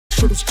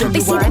shit is genuine. They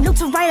say that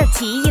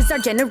notoriety is our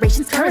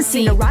generation's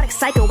currency. Neurotic,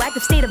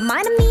 psychoactive state of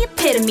mind, I'm the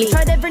epitome.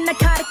 Tried every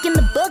narcotic in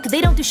the book,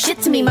 they don't do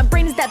shit to me. My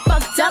brain is that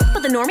fucked up,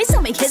 but the normies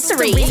don't make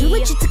history. Too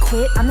legit to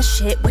quit, I'm the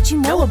shit, what you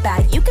know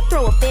about it? You could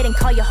throw a fit and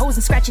call your hoes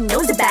and scratch your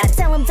nose about it.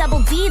 Tell them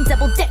double D and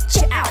double dick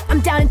you out.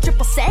 I'm down in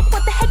triple sec,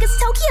 what the heck is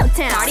Tokyo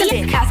Town?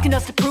 Started asking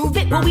us to prove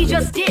it, well we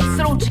just did.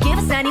 So don't you give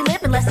us any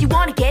lip unless you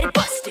wanna get it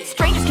busted.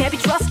 Strangers can't be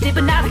trusted,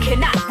 but now they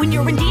cannot. When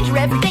you're in danger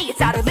every day,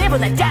 it's out or live or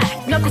let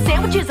die. Knuckle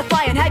sandwiches are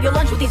fly and have your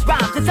lunch with these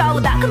rhymes. It's all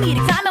about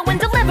comedic time and when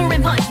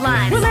delivering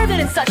punchlines. We're living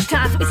in such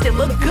times that we still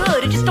look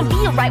good. It just don't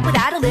feel right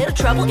without a little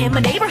trouble in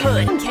my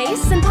neighborhood. In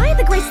case, and by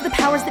the grace of the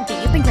powers that be,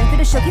 you've been granted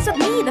a showcase with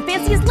me, the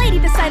fanciest lady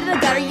decided to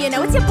gutter. You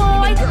know it's your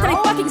boy. Did I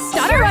fucking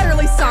stutter? You're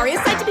utterly sorry.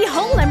 A sight to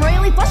behold. I'm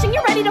royally blushing.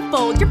 You're ready to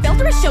fold. Your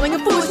filter is showing a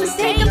foolish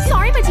mistake. I'm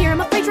sorry, my dear.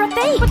 I'm afraid you're a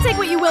fake. But take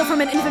what you will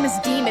from an infamous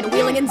demon,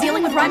 wheeling and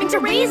dealing with rhyming to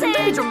reason.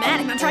 Don't be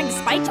dramatic. Not trying to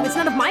spite you. It's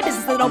none of my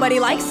business that nobody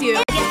likes you.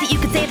 I guess that you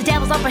could say the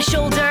devil's off my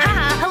shoulder.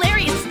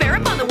 Hilarious, spare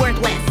up on the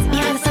worthless.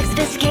 Behind the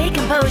sophisticated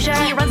composure,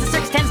 he runs the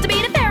circus, tends to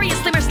be nefarious,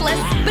 merciless.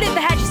 But if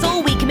I had your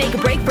soul, we can make a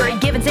break for it.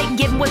 Give and take and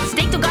give him what's at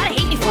stake. Don't gotta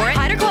hate me for it.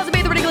 Hide our claws,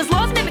 obey the ridiculous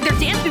laws, and mimic their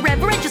dance. Be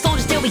reverential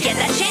soldiers till we get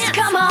that chance.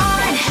 Come on,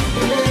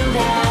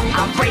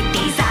 I'll break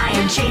these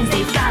iron chains.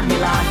 They've got me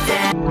locked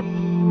in.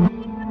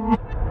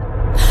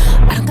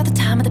 I don't got the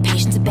time or the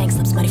patience. Bank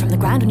slips money from the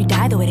ground when you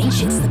die, though it ain't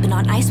shit. Slipping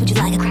on ice, would you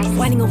like a crisis?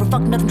 Whining over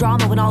fucking nothing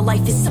drama when all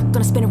life is suck.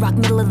 Gonna spin a rock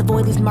middle of the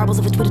void, losing marbles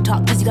of a Twitter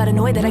talk. Cause you got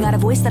annoyed that I got a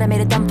voice, that I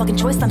made a dumb fucking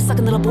choice. I'm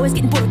sucking little boys,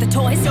 getting bored with the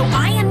toys. So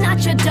I am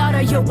not your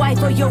daughter, your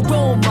wife, or your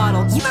role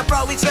model. You might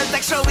probably turn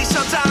like show me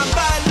sometime,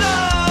 but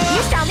no.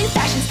 Your style, new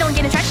fashion, still in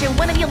gaining traction.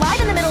 One of you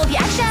live in the middle of the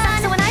action.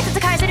 So when I said to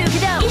Kaiser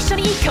Dukido,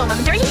 Ishoni Iko,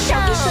 I'm dirty show.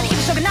 Ishoni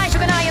Iko,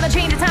 Shogunai, and I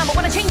change the time, but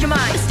wanna change your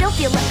mind. But I still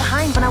feel left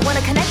behind when I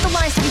wanna connect the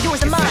lines to be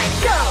yours and mine.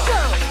 Go!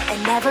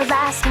 An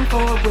everlasting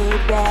forward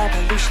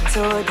revolution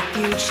toward the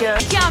future.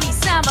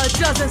 Yami-sama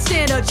doesn't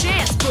stand a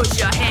chance, put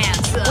your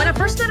hands up. When I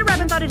first started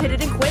rapping, thought I'd hit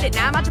it and quit it.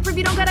 Now I'm out to prove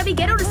you don't gotta be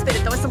ghetto to spit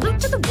it. Though I salute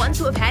to the ones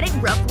who have had it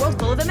rough. World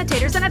full of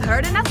imitators, and I've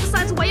heard enough.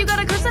 Besides, why you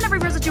gotta curse on every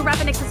verse that you rap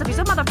in excess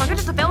abusive motherfucker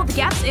just to fill the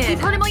gaps in.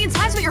 You've heard a million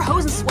times about your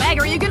hoes and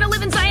swagger. Are you gonna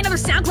live and die another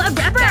SoundCloud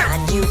rapper?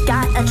 And you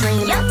got a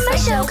dream. Yup,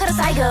 sideshow, cut a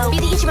psycho. Be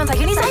the Ichiban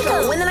Tycoon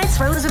psycho. When the night's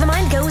throws is where the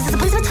mind goes. It's a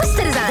place of a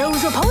twisted design.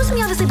 Those who oppose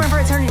me obviously burn for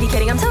eternity.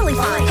 Kidding, I'm totally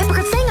fine.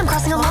 Hypocrites saying I'm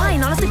crossing a line.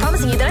 Honestly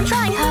promising you that I'm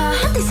trying.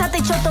 Happy Saturday,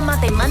 Choto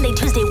Mate, Monday,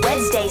 Tuesday,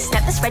 Wednesday.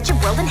 Snap this, spread your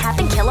world in half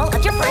and kill all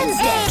of your friends.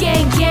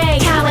 Gang, gang,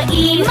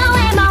 kawaii,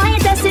 moe, moe,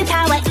 desu,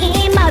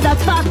 kawaii,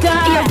 motherfucker.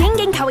 Yo, gang,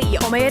 gang, kawaii,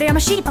 omaere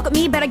yamashi, poke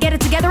me, better get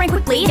it together and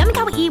quickly. Yummy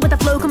kawaii with the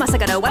flow,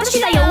 kumasagado,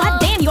 watashi da yo, hot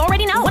damn, you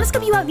already know. Wanna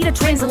scoop you out, need a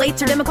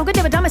translator, demokoga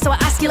debadame, so I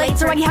ask you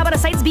later. Raggy, how about a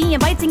sights be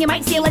inviting? You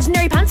might see a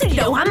legendary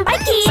pantsudo, I'm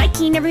biking.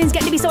 Psyche, everyone's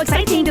getting to be so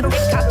exciting. To the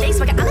rich cop face,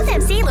 like I'm a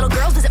fancy. Little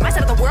girls visit my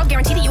side of the world,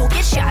 guarantee that you will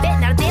get shot. Bet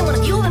not a damn one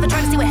of you will ever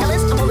try to see what hell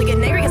is. I'm only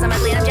getting angry cause I'm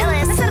ugly and I'm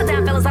jealous. Settle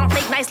down, fellas, I don't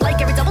fake nice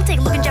like every double take.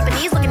 Looking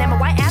Japanese, looking at my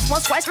white ass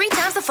once, twice, 3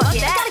 times the fuck.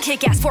 Yeah, I got a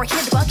kick ass for a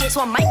kid to bucket.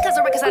 So I might cause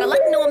a records out of luck.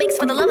 No one makes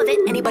for the love of it.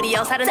 Anybody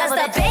else had enough of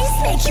it? Does the bass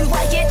make you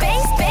like it?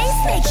 Bass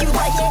make you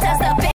like it? Does the bass